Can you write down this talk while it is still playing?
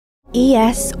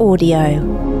ES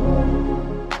Audio.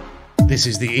 This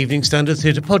is the Evening Standard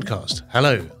Theatre Podcast.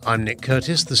 Hello, I'm Nick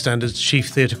Curtis, the Standard's chief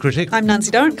theatre critic. I'm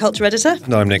Nancy Durrant, culture editor.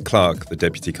 And I'm Nick Clark, the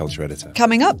deputy culture editor.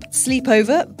 Coming up,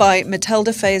 Sleepova by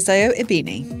Matilda Feyiṣayọ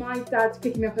Ibini. My dad's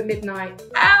picking me up at midnight.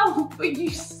 Ow, but you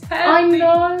said I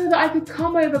know that I could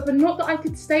come over, but not that I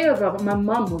could stay over. But my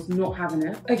mum was not having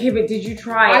it. Okay, but did you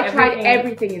try I tried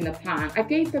everything in the plan. I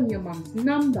gave them your mum's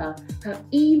number, her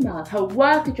email, her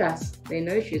work address. They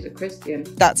know she's a Christian.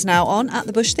 That's now on at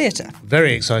the Bush Theatre.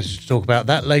 Very excited to talk about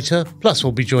that later. Plus,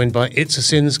 we'll be joined by It's a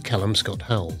Sin's Callum Scott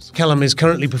Howells. Callum is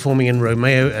currently performing in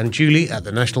Romeo and Julie at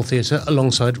the National Theatre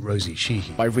alongside Rosie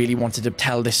Sheehy. I really wanted to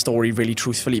tell this story really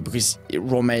truthfully because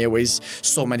Romeo is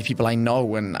so many people I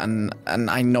know and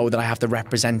I know that I have to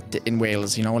represent it in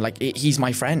Wales, you know, like he's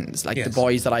my friends, like the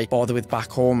boys that I bother with back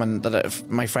home and that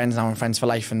my friends now and friends for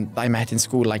life and I met in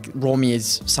school, like Romeo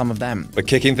is some of them. But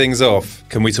kicking things off,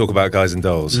 can we talk about Guys and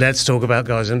Dolls? Let's talk about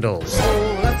Guys and Dolls.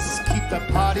 So let's keep the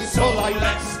party so light.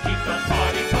 Let's keep the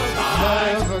party so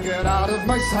light. Never get out of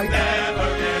my sight.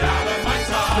 Never get out of my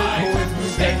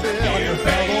sight. Stick here,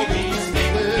 baby.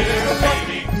 Stick here,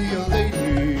 baby. Be a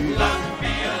lady. Luck be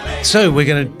a lady. So we're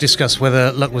going to discuss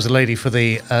whether luck was a lady for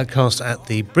the cast at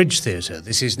the Bridge Theatre.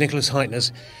 This is Nicholas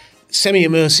Hytner's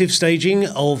semi-immersive staging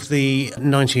of the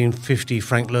 1950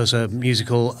 Frank Loesser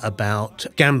musical about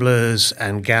gamblers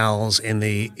and gals in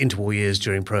the interwar years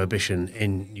during Prohibition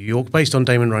in New York, based on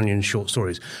Damon Runyon's short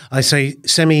stories. I say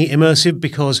semi-immersive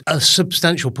because a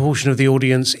substantial portion of the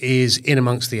audience is in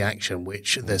amongst the action,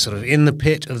 which they're sort of in the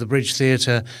pit of the Bridge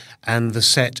Theatre and the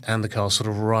set and the cast sort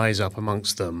of rise up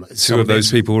amongst them. Two of those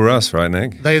people were us, right,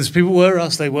 Nick? Those people were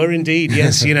us. They were indeed,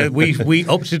 yes. You know, we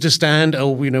opted to stand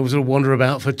or, you know, sort of wander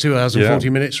about for 2 hours and 40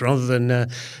 minutes rather than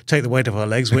take the weight off our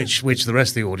legs, which the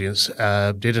rest of the audience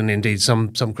did, and indeed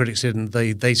some critics did, and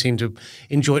they seemed to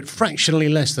enjoy it fractionally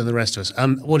less than the rest of us.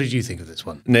 What did you think of this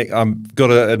one? Nick, I've got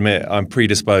to admit, I'm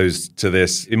predisposed to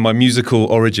this. In my musical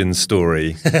origin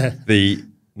story, the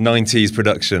 90s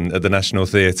production at the National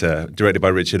Theatre, directed by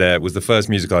Richard Eyre, was the first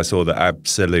musical I saw that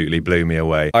absolutely blew me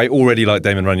away. I already like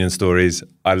Damon Runyon stories.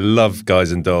 I love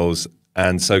Guys and Dolls.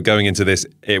 And so going into this,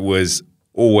 it was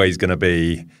always going to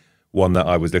be one that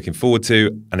I was looking forward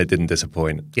to, and it didn't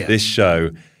disappoint. Yeah. This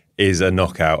show is a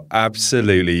knockout.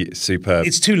 Absolutely superb.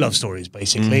 It's two love stories,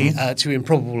 basically, two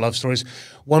improbable love stories.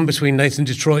 One between Nathan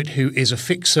Detroit, who is a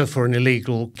fixer for an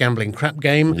illegal gambling crap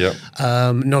game. Yep.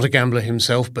 Not a gambler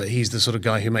himself, but he's the sort of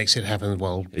guy who makes it happen.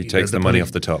 Well, he takes the money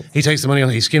off the top. He takes the money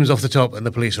he skims off the top, and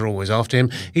the police are always after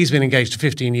him. He's been engaged for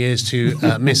 15 years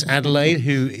to Miss Adelaide,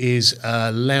 who is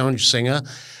a lounge singer.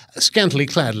 A scantily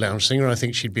clad lounge singer, I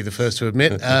think she'd be the first to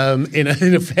admit, in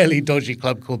a fairly dodgy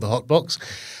club called the Hot Box.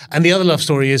 And the other love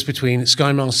story is between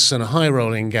Sky Masters and a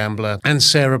high-rolling gambler and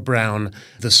Sarah Brown,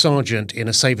 the sergeant in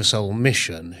a Save a Soul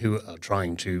mission, who are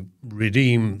trying to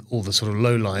redeem all the sort of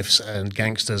lowlifes and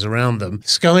gangsters around them.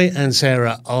 Sky and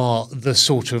Sarah are the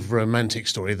sort of romantic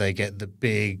story. They get the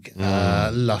big,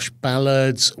 lush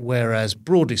ballads, whereas,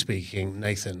 broadly speaking,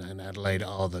 Nathan and Adelaide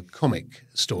are the comic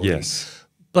story. Yes.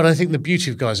 But I think the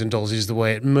beauty of Guys and Dolls is the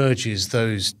way it merges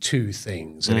those two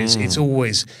things. And it's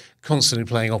always constantly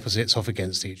playing opposites off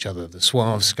against each other. The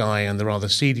suave Sky and the rather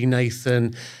seedy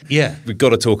Nathan. Yeah. We've got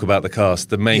to talk about the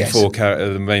cast, the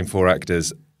main four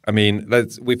actors. I mean,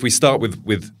 if we start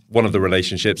with one of the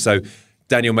relationships, so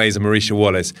Daniel Mays and Marisha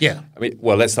Wallace. Yeah. I mean,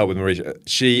 well, let's start with Marisha.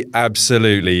 She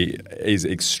absolutely is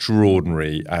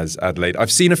extraordinary as Adelaide.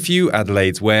 I've seen a few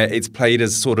Adelaides where it's played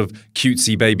as sort of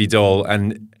cutesy baby doll,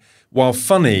 and while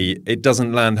funny, it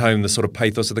doesn't land home the sort of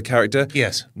pathos of the character.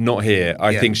 Yes. Not here.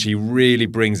 I think she really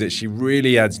brings it. She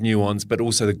really adds nuance, but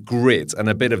also the grit and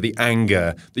a bit of the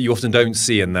anger that you often don't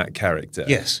see in that character.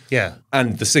 Yes, yeah.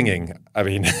 And the singing. I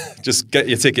mean, just get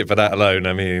your ticket for that alone.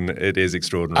 I mean, it is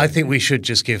extraordinary. I think we should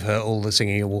just give her all the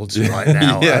singing awards right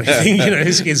now. I think, you know,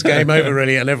 it's game over,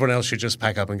 really, and everyone else should just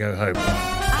pack up and go home.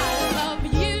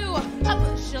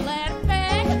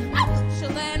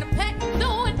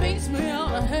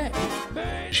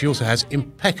 She also has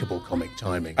impeccable comic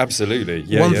timing. Absolutely.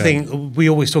 One thing, we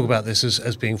always talk about this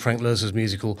as being Frank Loesser's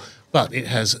musical, but it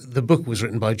has, the book was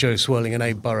written by Joe Swirling and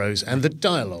Abe Burrows, and the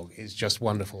dialogue is just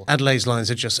wonderful. Adelaide's lines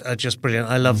are just brilliant.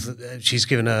 I love that she's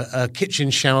given a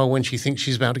kitchen shower when she thinks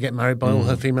she's about to get married by all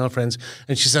her female friends,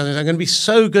 and she says, I'm going to be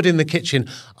so good in the kitchen,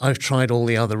 I've tried all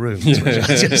the other rooms, which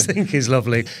I just think is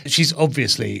lovely. She's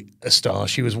obviously a star.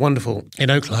 She was wonderful in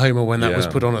Oklahoma when that was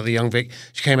put on at the Young Vic.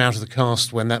 She came out of the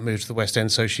cast when that moved to the West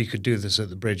End, so she could do this at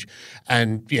the Bridge.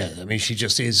 And yeah, I mean, she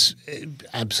just is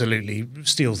absolutely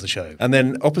steals the show. And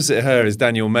then opposite her is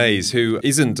Daniel Mays, who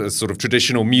isn't a sort of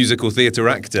traditional musical theatre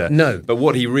actor. No. But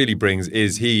what he really brings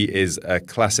is he is a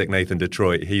classic Nathan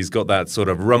Detroit. He's got that sort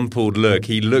of rumpled look.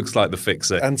 He looks like the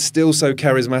Fixer and still so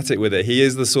charismatic with it. He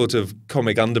is the sort of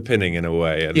comic underpinning in a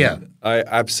way. And yeah. I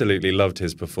absolutely loved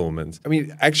his performance. I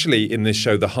mean, actually, in this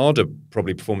show, the harder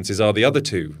probably performances are the other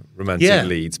two romantic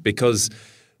leads, because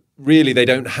really they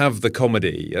don't have the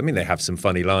comedy. I mean, they have some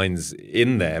funny lines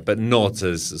in there, but not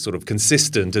as sort of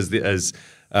consistent as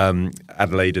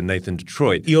Adelaide and Nathan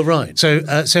Detroit. You're right. So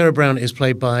Sarah Brown is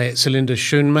played by Celinda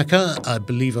Schoenmaker. I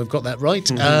believe I've got that right.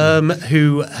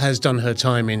 Who has done her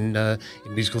time in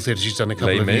musical theatre. She's done a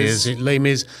couple of years. Les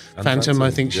Mis, Phantom,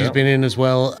 I think she's been in as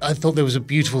well. I thought there was a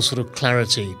beautiful sort of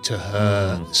clarity to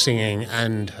her singing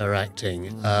and her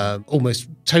acting. Almost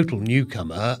total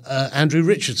newcomer, Andrew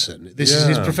Richardson. This is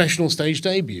his professional stage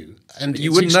debut. And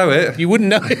you wouldn't know it. You wouldn't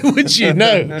know it, would you?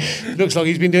 No. Looks like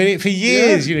he's been doing it for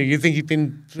years. You know, you'd think he'd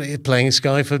been playing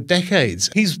Sky for decades.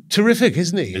 He's terrific,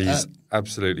 isn't he? He's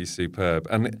absolutely superb.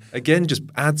 And again, just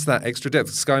adds that extra depth.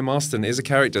 Sky Marston is a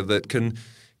character that can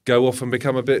go off and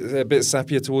become a bit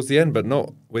sappier towards the end, but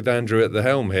not with Andrew at the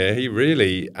helm here. He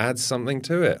really adds something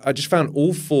to it. I just found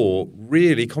all four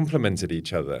really complemented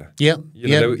each other. Yeah.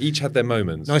 You know, they each had their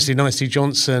moments. Nicely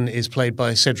Johnson is played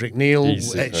by Cedric Neal,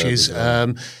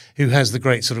 who has the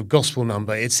great sort of gospel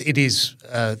number. It's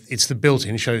the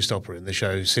built-in showstopper in the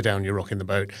show, Sit Down, You're Rocking the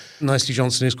Boat. Nicely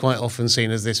Johnson is quite often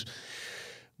seen as this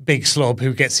big slob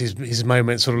who gets his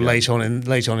moment sort of late on in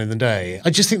the day. I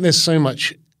just think there's so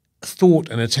much thought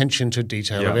and attention to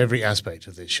detail of every aspect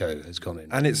of this show has gone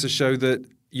in. And it's a show that,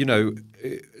 you know,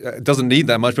 it doesn't need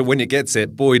that much, but when it gets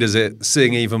it, boy, does it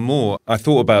sing even more. I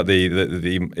thought about the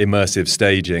immersive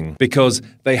staging, because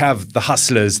they have the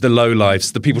hustlers, the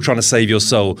lowlifes, the people trying to save your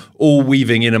soul, all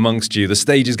weaving in amongst you. The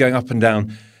stage is going up and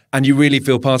down, and you really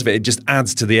feel part of it. It just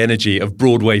adds to the energy of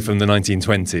Broadway from the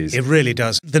 1920s. It really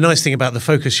does. The nice thing about the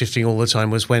focus shifting all the time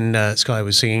was when Sky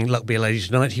was singing Luck Be a Lady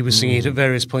Tonight, he was singing it at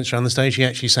various points around the stage. He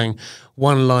actually sang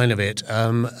one line of it,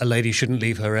 a lady shouldn't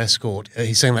leave her escort.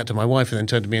 He sang that to my wife and then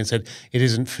turned to me and said, it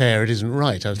isn't fair, it isn't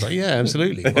right. I was like, yeah,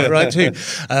 absolutely, quite right too.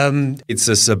 It's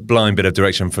a sublime bit of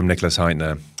direction from Nicholas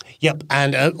Hytner. Yep,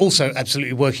 and also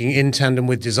absolutely working in tandem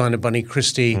with designer Bunny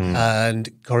Christie and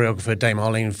choreographer Dame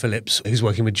Arlene Phillips, who's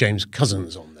working with James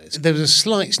Cousins on this. There was a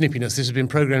slight snippiness. This has been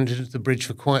programmed into the Bridge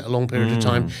for quite a long period of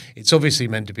time. It's obviously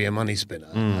meant to be a money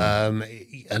spinner,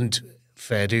 and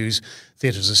fair dues.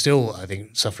 Theatres are still, I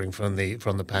think, suffering from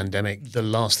the pandemic. The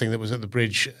last thing that was at the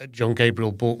Bridge, John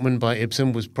Gabriel Borkman by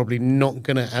Ibsen, was probably not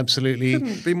going to absolutely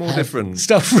couldn't be more different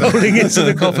stuff rolling into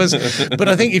the coffers. But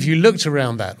I think if you looked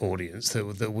around that audience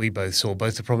that we both saw,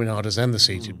 both the promenaders and the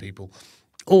seated people,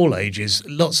 all ages,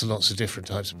 lots and lots of different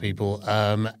types of people,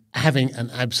 having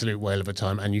an absolute whale of a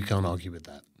time, and you can't argue with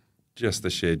that. Just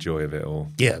the sheer joy of it all.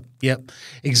 Yeah.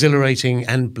 Exhilarating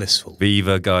and blissful.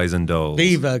 Viva Guys and Dolls.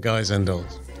 Viva Guys and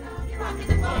Dolls.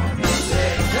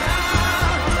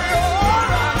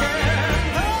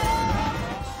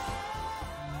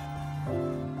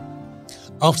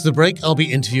 After the break, I'll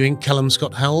be interviewing Callum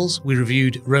Scott Howells. We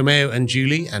reviewed Romeo and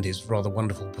Julie and his rather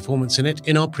wonderful performance in it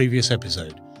in our previous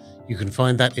episode. You can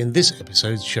find that in this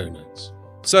episode's show notes.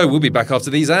 So we'll be back after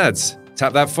these ads.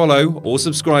 Tap that follow or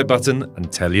subscribe button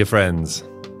and tell your friends.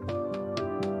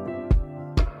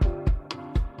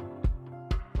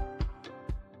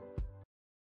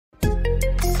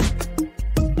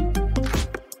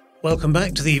 Welcome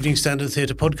back to the Evening Standard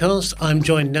Theatre podcast. I'm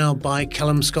joined now by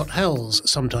Callum Scott Howells,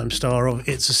 sometime star of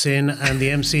It's a Sin and the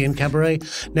MC in Cabaret,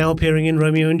 now appearing in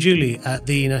Romeo and Julie at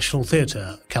the National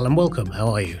Theatre. Callum, welcome.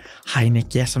 How are you? Hi,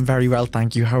 Nick. Yes, I'm very well,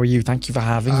 thank you. How are you? Thank you for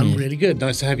having me. I'm really good.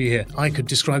 Nice to have you here. I could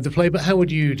describe the play, but how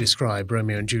would you describe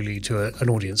Romeo and Julie to an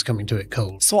audience coming to it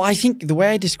cold? So I think the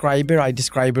way I describe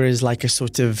it as like a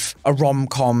sort of a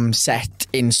rom-com set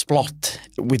in Splot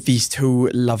with these two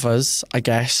lovers, I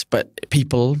guess, but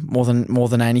people more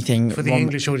than anything. For the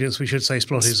English audience, we should say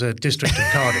Splot is a district of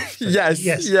Cardiff. Yes.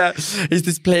 It's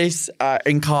this place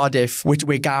in Cardiff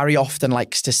where Gary often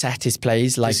likes to set his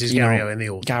plays. Like, this is Gary Owen, the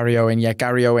author. Gary Owen,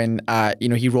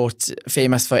 he wrote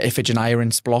famous for Iphigenia in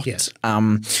Splot. Yes.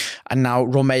 And now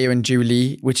Romeo and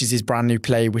Julie, which is his brand new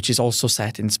play, which is also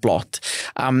set in Splot.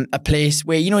 A place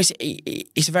where,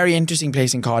 it's a very interesting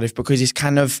place in Cardiff because it's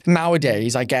kind of,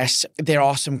 nowadays, I guess, there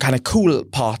are some kind of cool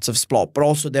parts of Splot, but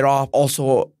also there are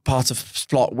also parts of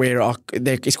Splot where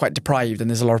it's quite deprived and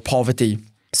there's a lot of poverty.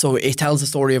 So it tells the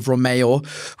story of Romeo,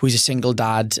 who's a single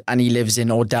dad, and he lives in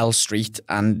Odell Street,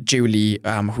 and Julie,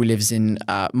 who lives in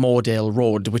Moordale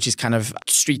Road, which is kind of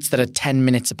streets that are 10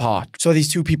 minutes apart. So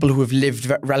these two people who have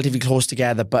lived relatively close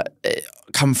together, but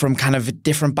come from kind of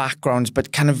different backgrounds,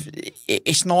 but kind of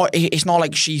it's not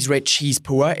like she's rich, he's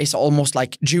poor. It's almost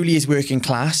like Julie is working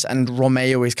class and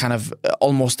Romeo is kind of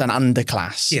almost an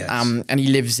underclass. Yes. And he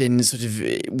lives in sort of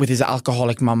with his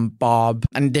alcoholic mum Barb,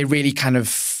 and they're really kind of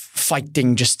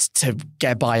fighting just to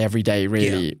get by every day,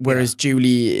 really. Yeah. Whereas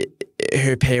Julie,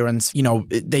 her parents, you know,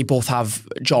 they both have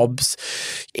jobs.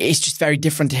 It's just very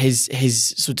different to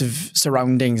his sort of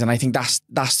surroundings, and I think that's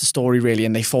the story, really.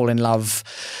 And they fall in love,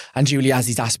 and Julie has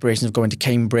these aspirations of going to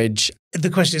Cambridge. The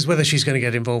question is whether she's going to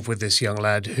get involved with this young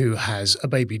lad who has a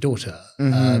baby daughter,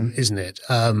 isn't it?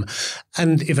 And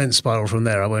events spiral from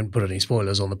there. I won't put any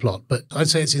spoilers on the plot, but I'd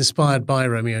say it's inspired by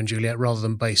Romeo and Juliet rather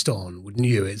than based on, wouldn't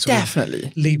you? It sort Definitely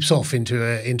of leaps off into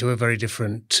a very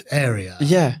different area.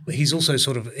 Yeah. He's also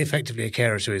sort of effectively a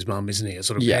carer to his mum, isn't he? A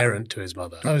sort of parent to his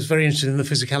mother. I was very interested in the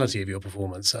physicality of your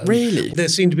performance. Really? There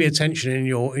seemed to be a tension in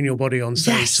your body on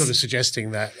stage, Yes. sort of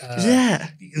suggesting that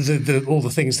all the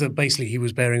things that basically he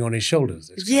was bearing on his shoulders.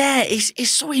 Yeah, it's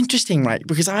so interesting, right?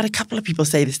 Because I had a couple of people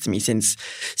say this to me since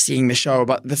seeing the show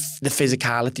about the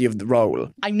physicality of the role.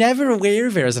 I'm never aware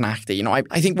of it as an actor. You know,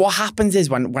 I think what happens is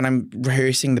when I'm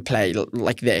rehearsing the play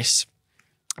like this,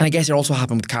 and I guess it also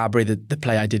happened with Cabaret, the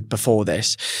play I did before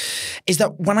this, is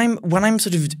that when I'm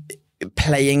sort of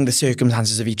playing the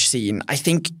circumstances of each scene, I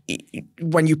think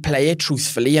when you play it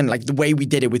truthfully, and like the way we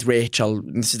did it with Rachel,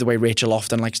 and this is the way Rachel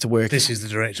often likes to work. This is the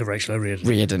director, Rachel O'Riordan.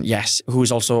 Riordan, yes, who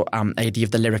is also AD of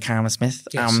the Lyric Hammersmith.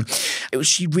 Yes.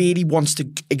 She really wants to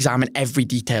examine every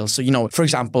detail. So, you know, for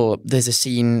example, there's a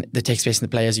scene that takes place in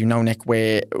the play, as you know, Nick,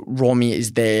 where Romy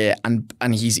is there and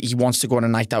he wants to go on a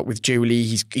night out with Julie.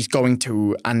 He's going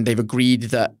to, and they've agreed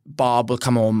that Barb will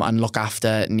come home and look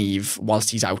after Niamh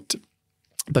whilst he's out.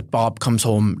 But Barb comes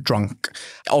home drunk.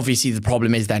 Obviously, the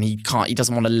problem is then he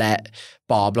doesn't want to let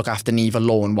Barb look after Niamh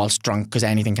alone whilst drunk, because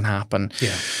anything can happen.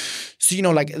 Yeah. So, you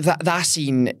know, like that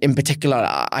scene in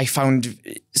particular, I found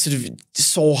sort of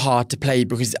so hard to play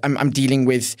because I'm dealing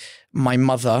with my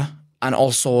mother and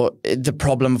also the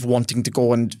problem of wanting to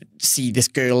go and see this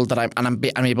girl that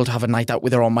I'm able to have a night out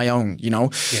with her on my own, you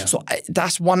know? Yeah. So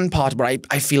that's one part where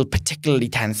I feel particularly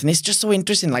tense. And it's just so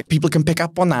interesting, like people can pick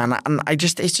up on that. And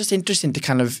it's just interesting to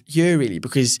kind of hear, really,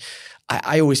 because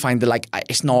I always find that like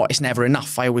it's never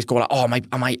enough. I always go like, oh,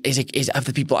 are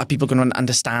people going to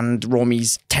understand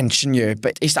Romy's tension here?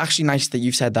 But it's actually nice that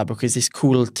you've said that, because it's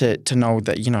cool to know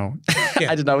that, you know,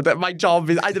 I don't know, that my job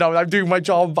is, I don't know, I'm doing my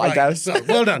job, right. I guess. So,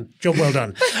 well done. Job well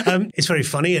done. It's very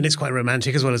funny and it's quite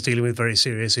romantic, as well as dealing with very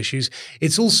serious issues.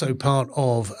 It's also part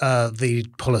of the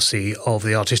policy of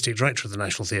the artistic director of the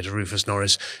National Theatre, Rufus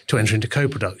Norris, to enter into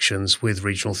co-productions with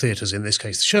regional theatres, in this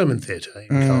case the Sherman Theatre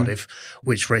in Cardiff,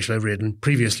 which Rachel O'Riordan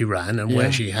previously ran, and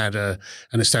where she had an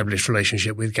established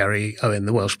relationship with Gary Owen,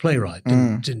 the Welsh playwright,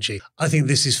 didn't she? I think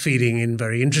this is feeding in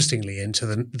very interestingly into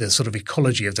the sort of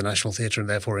ecology of the National Theatre, and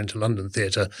therefore into London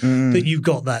Theatre, that you've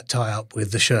got that tie-up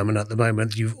with the Sherman at the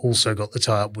moment. You've also got the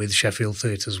tie-up with Sheffield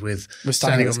Theatres with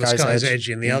Standing on the Sky's Edge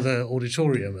in the other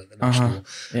auditorium at the National.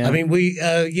 I mean,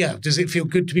 does it feel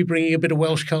good to be bringing a bit of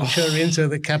Welsh culture into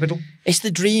the capital? It's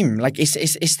the dream. Like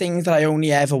it's things that I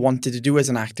only ever wanted to do as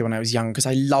an actor when I was young, because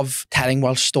I love telling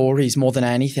Welsh stories more than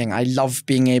anything. I love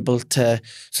being able to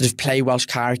sort of play Welsh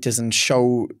characters and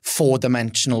show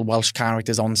four-dimensional Welsh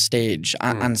characters on stage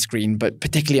and screen, but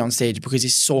particularly on stage, because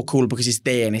it's so cool, because it's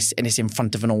there and it's in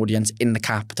front of an audience in the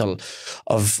capital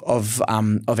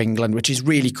of England, which is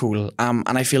really cool. And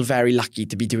I feel very lucky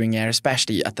to be doing it,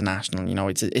 especially at the National. You know,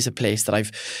 it's a place that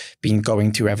I've been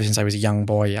going to ever since I was a young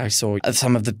boy. I saw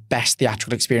some of the best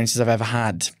theatrical experiences I've ever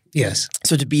had. Yes.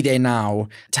 So to be there now,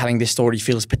 telling this story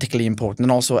feels particularly important.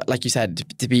 And also, like you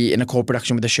said, to be in a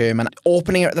co-production with the Sherman,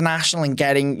 opening it at the National and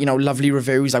getting, you know, lovely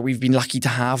reviews like we've been lucky to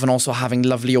have, and also having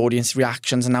lovely audience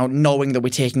reactions, and now knowing that we're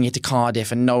taking it to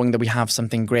Cardiff and knowing that we have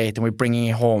something great and we're bringing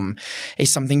it home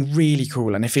is something really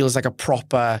cool. And it feels like a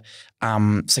proper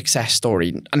success story.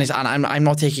 And I'm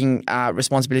not taking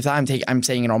responsibility for that. I'm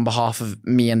saying it on behalf of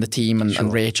me and the team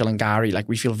and Rachel and Gary. Like,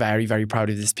 we feel very, very proud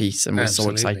of this piece, and we're so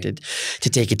excited to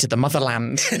take it to the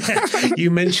motherland.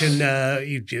 You mentioned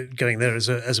you going there as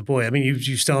a boy. I mean,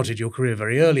 you started your career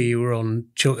very early. You were on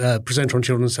presenter on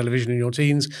children's television in your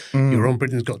teens. You were on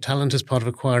Britain's Got Talent as part of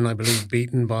a choir, and I believe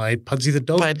beaten by Pudsey the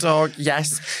dog. By a dog,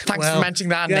 yes. Thanks for mentioning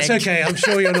that, Nick. That's okay. I'm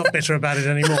sure you're not bitter about it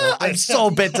anymore. I'm so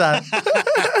bitter.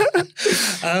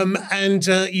 And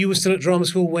you were still at drama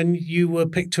school when you were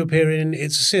picked to appear in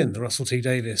It's a Sin, the Russell T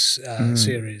Davies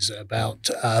series about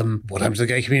what happened to the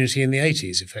gay community in the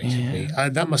 80s, effectively. Yeah.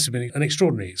 That must have been an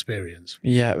extraordinary experience.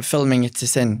 Yeah, filming It's a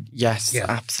Sin, yes,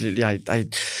 absolutely.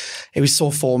 It was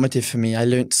so formative for me. I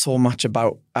learned so much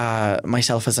about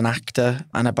myself as an actor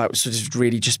and about sort of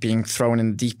really just being thrown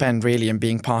in the deep end, really, and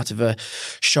being part of a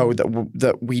show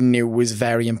that we knew was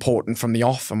very important from the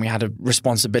off, and we had a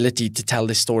responsibility to tell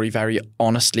this story very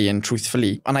honestly and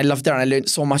truthfully. And I loved it, and I learned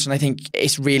so much, and I think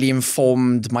it's really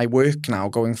informed my work now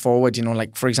going forward. You know,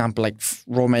 like, for example, like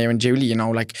Romeo and Julie, you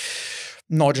know, like,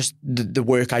 not just the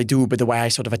work I do, but the way I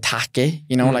sort of attack it,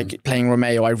 you know, like playing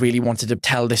Romeo, I really wanted to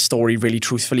tell this story really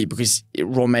truthfully, because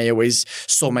Romeo is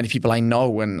so many people I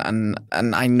know, and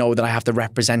I know that I have to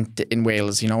represent it in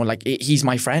Wales, you know, like he's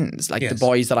my friends, like the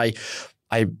boys that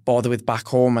I bother with back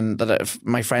home, and that are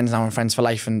my friends now and friends for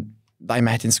life, and I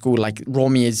met in school, like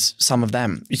Romeo is some of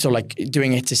them. So like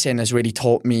doing It's a Sin has really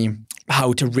taught me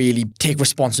how to really take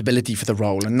responsibility for the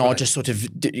role, and not just sort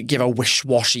of give a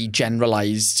wish-washy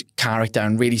generalized character,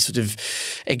 and really sort of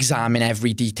examine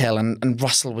every detail. And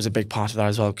Russell was a big part of that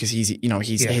as well, because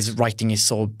his writing is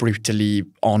so brutally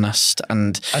honest.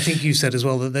 And I think you said as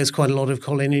well that there's quite a lot of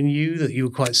Colin in you, that you were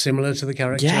quite similar to the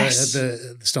character at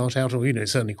the start out, or, you know,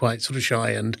 certainly quite sort of shy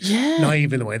and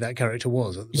naive in the way that character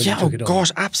was. When you took it on.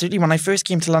 Gosh, absolutely. When I first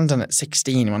came to London at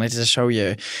 16, when I did a show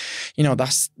here, you know,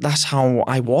 that's how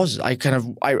I was. I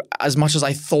as much as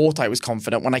I thought I was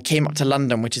confident, when I came up to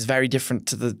London, which is very different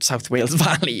to the South Wales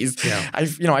valleys,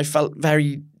 I felt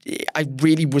I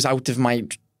really was out of my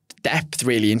depth,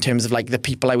 really, in terms of like the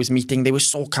people I was meeting. They were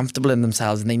so comfortable in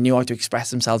themselves, and they knew how to express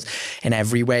themselves in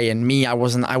every way. And me, I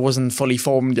wasn't fully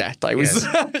formed yet. I was,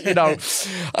 you know,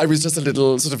 I was just a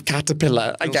little sort of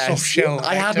caterpillar, I guess. Soft shell.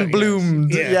 I hadn't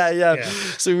bloomed. Yeah.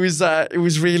 So it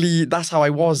was really, that's how I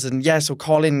was. And so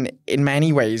Colin, in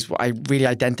many ways, I really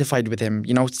identified with him.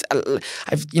 You know,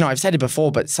 I've said it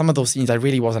before, but some of those scenes I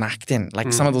really wasn't acting.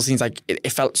 Like some of those scenes, like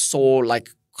it felt so like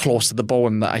close to the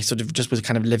bone that I sort of just was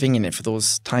kind of living in it for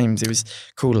those times. It was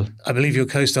cool. I believe your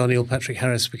co-star Neil Patrick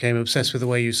Harris became obsessed with the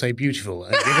way you say beautiful.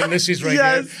 And given this is radio,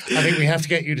 I think we have to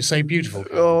get you to say beautiful.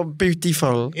 Oh,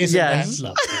 beautiful. Isn't that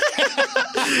lovely?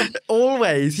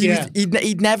 Always.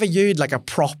 He'd never heard like a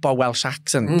proper Welsh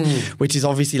accent, which is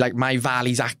obviously like my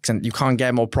Valley's accent. You can't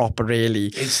get more proper, really.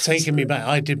 It's taken me back.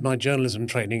 I did my journalism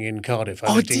training in Cardiff.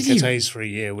 I lived in Cathays for a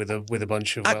year with a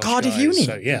bunch of Welsh Cardiff guys. Uni?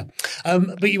 So,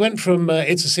 but you went from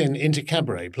It's a Sin into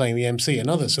Cabaret, playing the MC,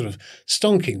 another sort of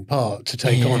stonking part to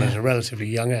take on at a relatively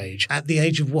young age. At the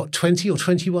age of what, 20 or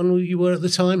 21 you were at the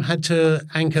time, had to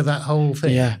anchor that whole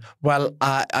thing? Yeah. Well,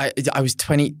 I was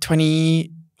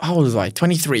 20... How old was I?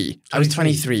 23. I was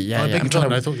 23. Yeah, I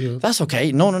thought you were... That's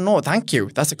okay. No. Thank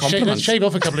you. That's a compliment. Let's shave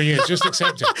off a couple of years. Just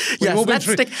accept it.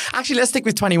 Let's stick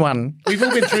with 21. We've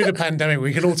all been through the pandemic.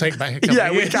 We can all take back a couple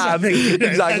of years. Yeah, we can.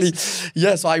 Exactly.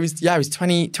 Yeah, so I was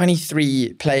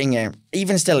 23 playing it.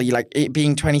 Even still, like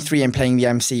being 23 and playing the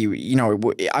MC, you know,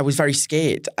 I was very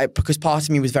scared because part of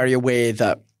me was very aware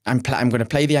that I'm going to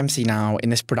play the MC now in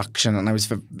this production, and I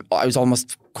was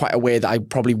almost quite aware that I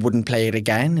probably wouldn't play it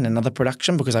again in another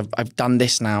production, because I've done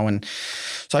this now, and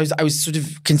so I was sort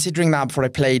of considering that before I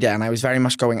played it, and I was very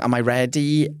much going, am I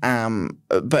ready?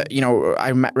 But you know,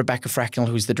 I met Rebecca Frecknell,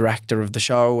 who's the director of the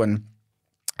show, and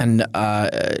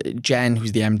Jen,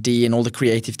 who's the MD, and all the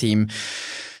creative team.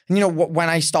 And you know, when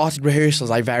I started rehearsals,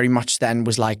 I very much then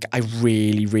was like, I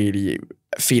really, really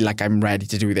feel like I'm ready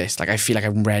to do this. Like, I feel like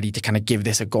I'm ready to kind of give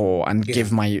this a go and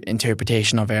give my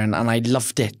interpretation of it. And I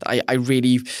loved it. I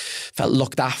really felt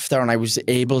looked after, and I was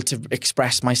able to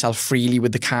express myself freely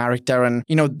with the character. And,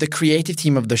 you know, the creative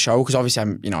team of the show, because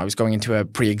obviously I was going into a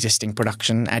pre-existing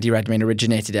production. Eddie Redmayne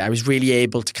originated it. I was really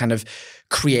able to kind of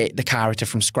create the character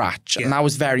from scratch, and that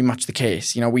was very much the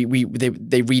case. You know,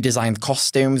 they redesigned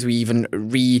costumes. We even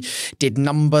redid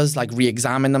numbers, like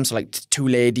re-examined them. So like Two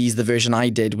Ladies, the version I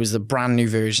did was a brand new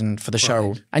version for the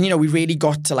show. And you know, we really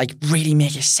got to like really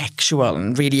make it sexual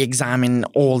and really examine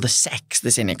all the sex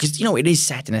that's in it, because you know, it is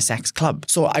set in a sex club.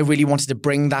 So I really wanted to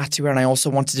bring that to her, and I also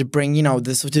wanted to bring, you know,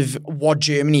 the sort of what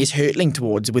Germany is hurtling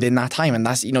towards within that time, and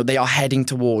that's, you know, they are heading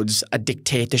towards a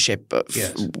dictatorship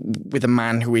with a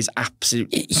man who is absolutely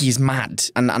he's mad.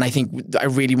 And I think I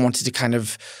really wanted to kind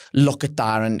of look at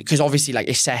that, and because obviously like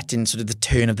it's set in sort of the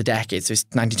turn of the decade, so it's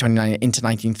 1929 into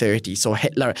 1930. So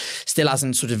Hitler still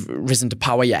hasn't sort of risen to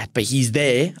power yet, but he's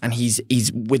there and he's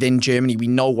within Germany. We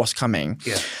know what's coming.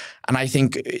 Yeah. And I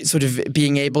think sort of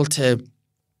being able to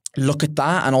look at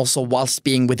that, and also whilst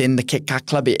being within the Kit Kat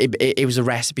Club, it was a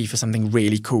recipe for something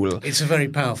really cool. It's a very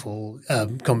powerful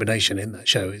combination in that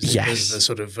show. Yes. The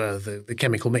sort of the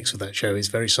chemical mix of that show is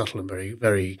very subtle and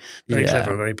very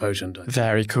clever and very potent. I think.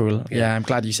 Very cool. Yeah, I'm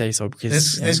glad you say so,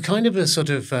 because there's kind of a sort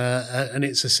of an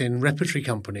It's a Sin repertory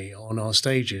company on our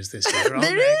stages this year.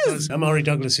 There is. Amari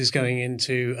Douglas is going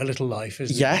into A Little Life,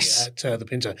 isn't Yes. he, at the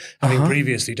Pinto, having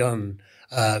previously done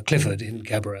Clifford in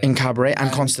Cabaret.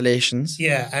 And Constellations.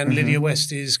 Yeah, and Lydia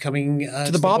West is coming to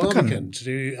the Barbican to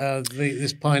do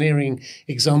this pioneering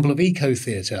example of eco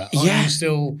theatre. Are you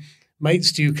still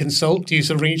mates? Do you consult? Do you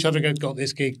sort of ring each other and go, got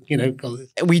this gig, got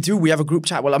this? We do. We have a group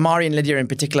chat. Well, Amari and Lydia in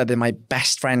particular, they're my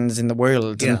best friends in the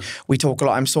world. And we talk a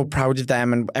lot. I'm so proud of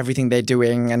them and everything they're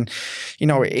doing. And,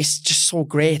 it's just so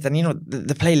great. And,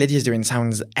 the play Lydia's doing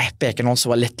sounds epic. And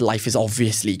also A Little Life is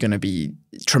obviously going to be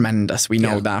tremendous. We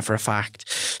know that for a fact.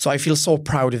 So I feel so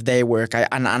proud of their work.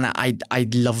 I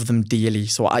love them dearly.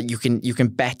 So you can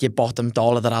bet your bottom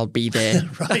dollar that I'll be there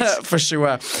for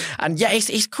sure. And yeah,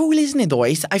 it's cool, isn't it, though?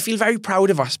 I feel very proud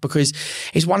of us, because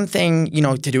it's one thing,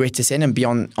 to do It's a Sin and be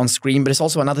on screen, but it's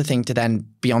also another thing to then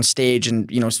be on stage and,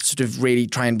 sort of really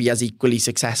try and be as equally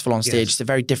successful on stage. It's a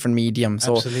very different medium.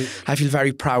 So Absolutely. I feel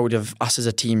very proud of us as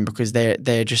a team, because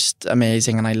they're just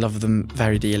amazing and I love them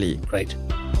very dearly. Great.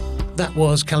 That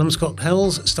was Callum Scott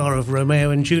Howells, star of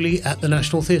Romeo and Julie at the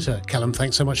National Theatre. Callum,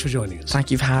 thanks so much for joining us.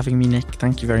 Thank you for having me, Nick.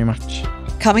 Thank you very much.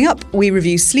 Coming up, we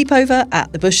review Sleepover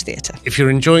at the Bush Theatre. If you're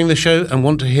enjoying the show and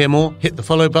want to hear more, hit the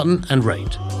follow button and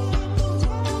rate.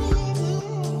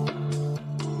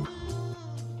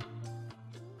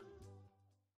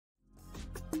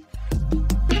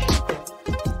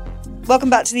 Welcome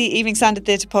back to the Evening Standard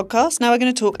Theatre podcast. Now we're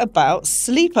going to talk about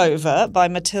Sleepover by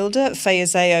Matilda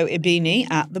Feyiṣayọ Ibini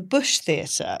at the Bush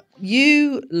Theatre.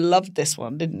 You loved this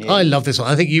one, didn't you? I love this one.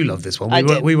 I think you loved this one.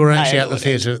 We were actually at the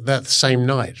theatre that same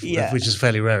night, which is a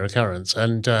fairly rare occurrence.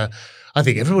 And I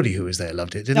think everybody who was there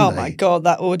loved it, didn't they? Oh my God,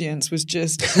 that audience was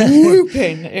just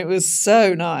whooping. It was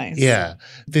so nice. Yeah.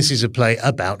 This is a play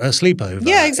about a sleepover.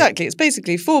 Yeah, exactly. It's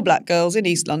basically 4 black girls in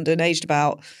East London, aged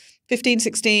about 15,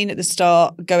 16 at the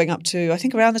start, going up to, I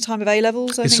think, around the time of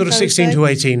A-levels. It's sort of 16 to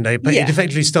 18. It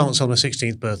effectively starts on a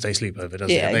 16th birthday sleepover, doesn't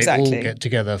it? They all get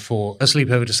together for a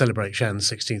sleepover to celebrate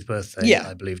Shan's 16th birthday,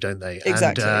 I believe, don't they?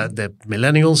 Exactly. And they're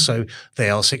millennials, so they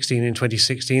are 16 in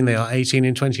 2016, they are 18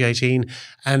 in 2018,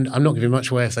 and I'm not giving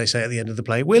much away if they say at the end of the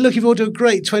play, we're looking forward to a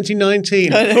great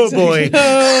 2019. Oh, boy.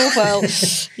 Oh, well,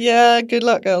 yeah, good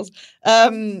luck, girls.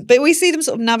 But we see them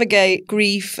sort of navigate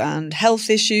grief and health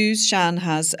issues. Shan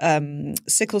has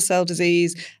sickle cell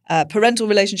disease, parental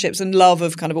relationships and love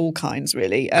of kind of all kinds,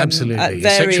 really. Absolutely.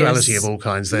 Sexuality of all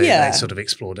kinds, they sort of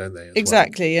explore, don't they?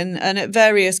 Exactly. Well. And at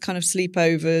various kind of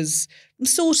sleepovers,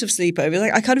 sort of sleepovers,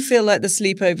 like, I kind of feel like the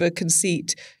sleepover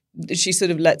conceit, she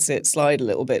sort of lets it slide a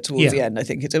little bit towards the end, I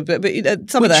think. But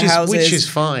some of their houses... Which is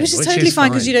fine. Which is totally fine,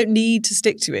 because you don't need to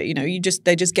stick to it.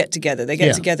 They just get together. They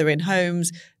get together in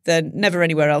homes. They're never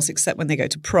anywhere else except when they go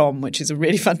to prom, which is a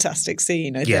really fantastic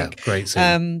scene, I think. Yeah, great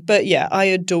scene. But yeah, I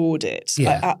adored it.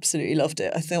 Yeah. I absolutely loved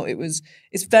it. I thought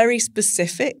it's very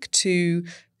specific to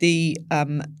the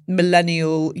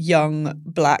millennial young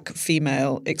black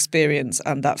female experience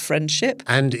and that friendship.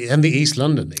 And the East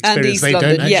London experience. They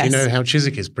don't actually know how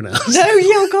Chiswick is pronounced. No,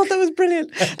 oh God, that was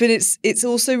brilliant. But it's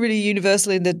also really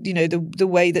universal in the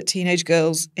way that teenage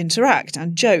girls interact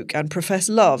and joke and profess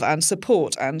love and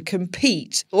support and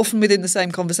compete, often within the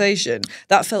same conversation.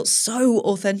 That felt so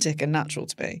authentic and natural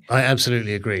to me. I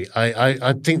absolutely agree.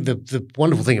 I think the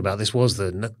wonderful thing about this was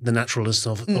the naturalness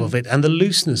of it and the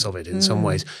looseness of it in some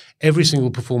ways. Every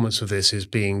single performance of this is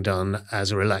being done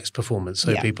as a relaxed performance.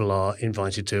 So people are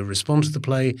invited to respond to the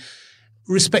play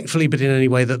respectfully, but in any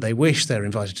way that they wish. They're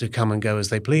invited to come and go as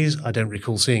they please. I don't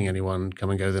recall seeing anyone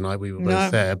come and go the night we were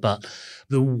both there, but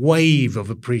the wave of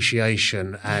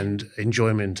appreciation and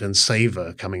enjoyment and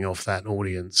savour coming off that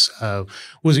audience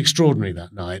was extraordinary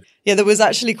that night. Yeah, there was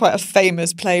actually quite a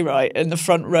famous playwright in the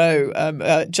front row,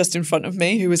 just in front of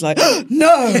me, who was like, oh,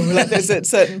 no, like this at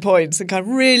certain points, and kind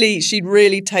of she'd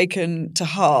really taken to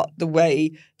heart the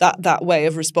way that way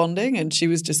of responding, and she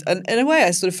was just, and in a way,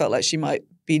 I sort of felt like she might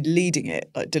been leading it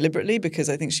like deliberately, because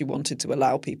I think she wanted to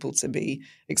allow people to be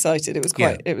excited. It was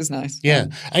it was nice. Yeah.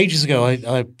 Ages ago,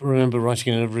 I remember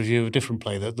writing in a review of a different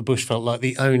play that The Bush felt like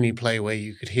the only play where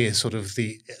you could hear sort of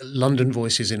the London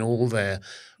voices in all their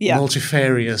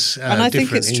multifarious and I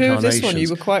think it's true of this one. You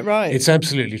were quite right. It's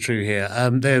absolutely true here.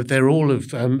 They're all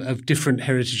of different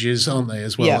heritages, aren't they,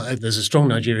 as well? Yeah. There's a strong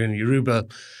Nigerian Yoruba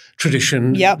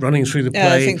tradition running through the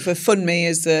play. I think for Funmi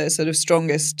is the sort of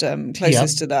strongest,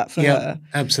 closest to that for her.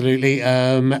 Absolutely.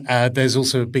 There's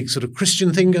also a big sort of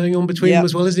Christian thing going on between them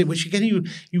as well, isn't it? Which again,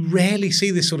 you rarely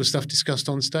see this sort of stuff discussed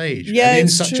on stage. Yeah, and in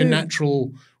it's such true. a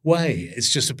natural way.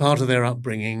 It's just a part of their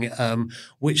upbringing,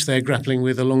 which they're grappling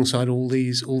with alongside all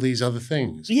these other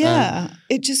things. Yeah,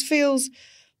 it just feels,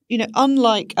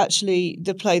 unlike actually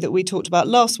the play that we talked about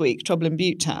last week, Trouble in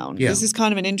Butte Town. This is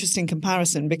kind of an interesting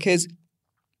comparison because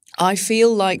I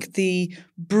feel like the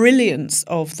brilliance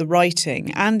of the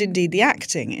writing and indeed the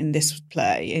acting in this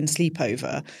play, in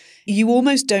Sleepova, you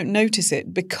almost don't notice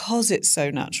it because it's so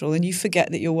natural and you forget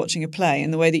that you're watching a play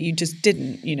in the way that you just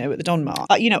didn't, at the Donmar.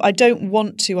 I don't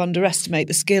want to underestimate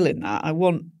the skill in that. I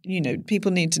want,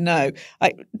 people need to know.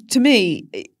 To me,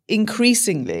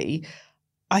 increasingly,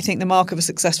 I think the mark of a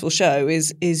successful show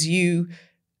is you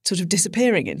sort of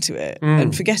disappearing into it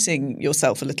and forgetting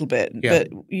yourself a little bit. But,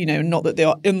 not that they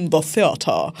are in the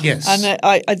theatre. Yes.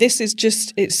 And this is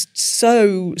just, it's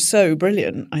so, so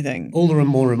brilliant, I think. All the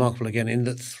more remarkable again in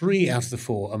that 3 out of the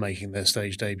 4 are making their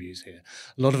stage debuts here.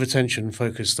 A lot of attention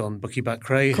focused on Bucky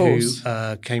Bakray,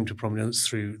 who came to prominence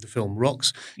through the film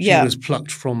Rocks. She was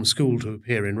plucked from school to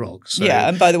appear in Rocks. So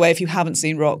and by the way, if you haven't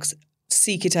seen Rocks,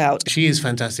 seek it out. She is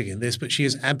fantastic in this, but she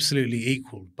is absolutely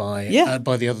equalled by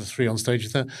the other 3 on stage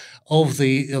with her. Of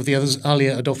the others,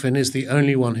 Alia Adofin is the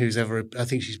only one who's ever, I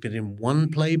think she's been in 1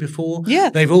 play before. Yeah.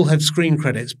 They've all had screen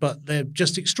credits, but they're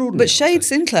just extraordinary. But Shade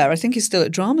Sinclair, I think, is still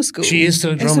at drama school. She is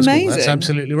still at drama school. That's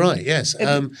absolutely right, yes.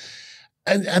 And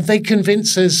they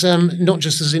convince us, not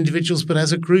just as individuals, but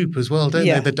as a group as well, don't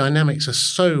they? The dynamics are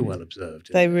so well observed.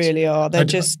 They really are. They're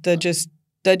just,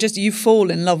 you fall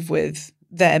in love with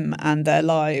them and their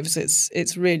lives.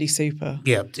 It's really super.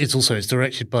 Yeah, it's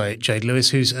directed by Jade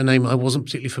Lewis, who's a name I wasn't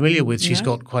particularly familiar with. She's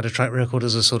got quite a track record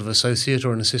as a sort of associate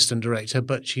or an assistant director,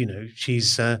 but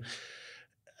she's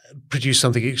produced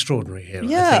something extraordinary here.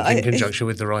 I think in conjunction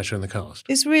with the writer and the cast.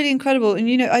 It's really incredible,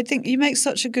 and I think you make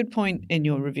such a good point in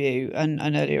your review and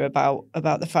earlier about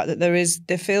the fact that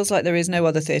there feels like there is no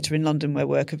other theatre in London where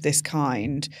work of this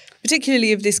kind,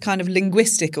 particularly of this kind of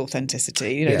linguistic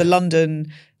authenticity, the London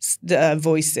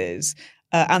voices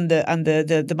and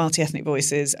the multi-ethnic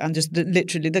voices and just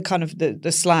literally the kind of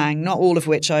the slang, not all of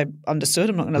which I understood,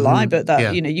 I'm not going to lie, but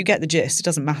that you get the gist. It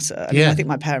doesn't matter. I mean, I think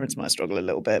my parents might struggle a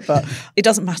little bit, but it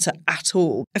doesn't matter at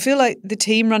all. I feel like the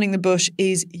team running the Bush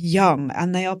is young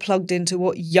and they are plugged into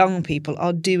what young people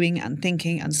are doing and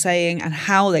thinking and saying and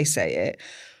how they say it,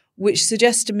 which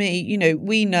suggests to me,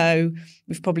 we know,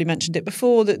 we've probably mentioned it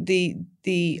before, that the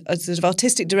sort of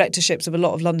artistic directorships of a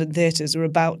lot of London theatres are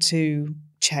about to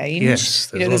change. Yes,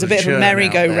 there's a bit of a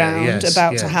merry-go-round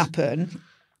about to happen.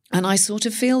 And I sort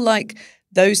of feel like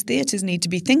those theatres need to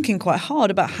be thinking quite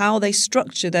hard about how they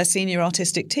structure their senior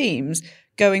artistic teams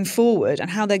going forward and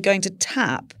how they're going to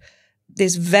tap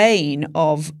this vein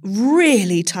of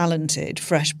really talented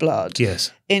fresh blood. Yes.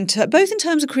 Both in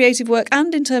terms of creative work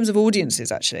and in terms of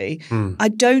audiences, actually. I'm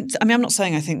not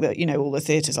saying I think that, all the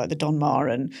theatres like the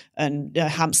Donmar and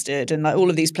Hampstead and like all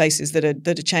of these places that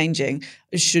are changing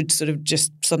should sort of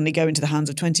just suddenly go into the hands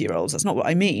of 20-year-olds. That's not what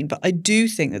I mean. But I do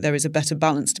think that there is a better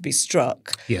balance to be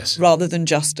struck. Yes. Rather than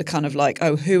just a kind of like,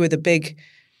 who are the big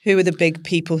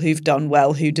people who've done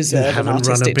well, who deserve an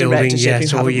artistic directorship,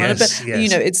 who haven't run a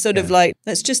building? It's sort of like,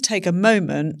 let's just take a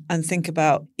moment and think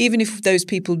about, even if those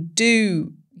people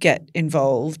do get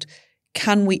involved,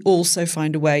 can we also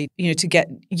find a way, to get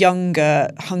younger,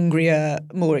 hungrier,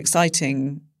 more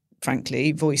exciting,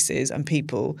 frankly, voices and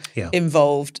people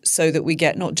involved so that we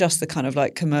get not just the kind of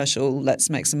like commercial,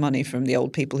 let's make some money from the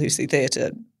old people who see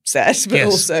theatre set, but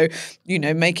also,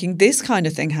 making this kind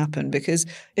of thing happen because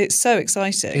it's so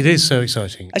exciting. It is so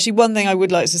exciting. Actually, one thing I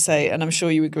would like to say, and I'm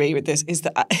sure you agree with this, is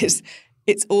that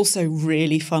it's also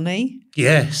really funny.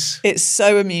 Yes. It's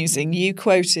so amusing. You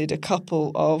quoted a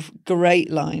couple of great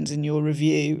lines in your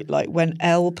review, like when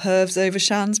Elle pervs over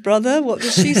Shan's brother. What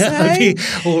does she say?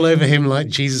 All over him like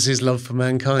Jesus' love for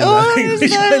mankind.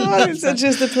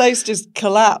 Just the place just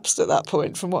collapsed at that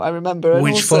point from what I remember. And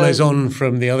which also, follows on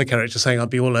from the other character saying I'd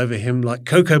be all over him like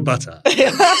cocoa butter.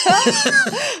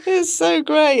 It's so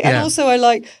great. And also I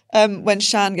like when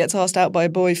Shan gets asked out by a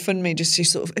boy, Funmi she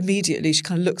sort of immediately, she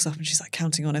kind of looks up and she's like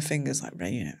counting on her fingers, like,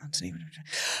 Anthony.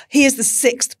 He is the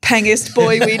 6th pengest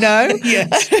boy we know.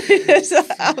 Yes. It's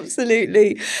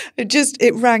absolutely,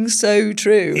 it rang so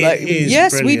true. It is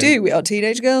yes, brilliant. we do. We are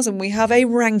teenage girls and we have a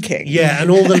ranking. Yeah,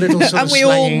 and all the little sort And of we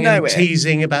all slanging know and it.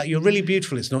 teasing about you're really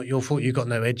beautiful. It's not your fault. You've got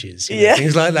no edges. Yeah.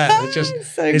 Things like that. It's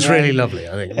just So it's great. really lovely.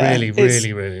 I think Yeah,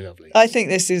 really lovely. I think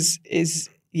this is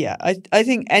I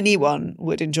think anyone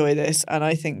would enjoy this, and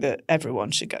I think that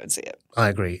everyone should go and see it. I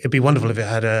agree. It'd be wonderful if it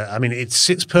had it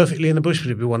sits perfectly in the bush, but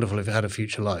it'd be wonderful if it had a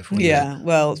future life. Wouldn't it?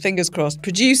 Well, fingers crossed.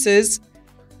 Producers,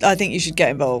 I think you should get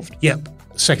involved. Yep.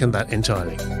 Second that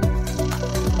entirely.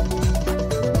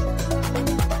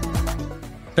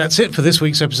 That's it for this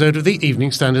week's episode of the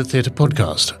Evening Standard Theatre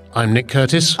Podcast. I'm Nick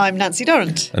Curtis. I'm Nancy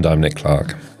Dorrant. And I'm Nick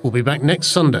Clark. We'll be back next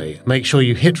Sunday. Make sure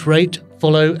you hit, rate,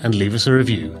 follow, and leave us a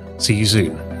review. See you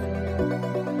soon.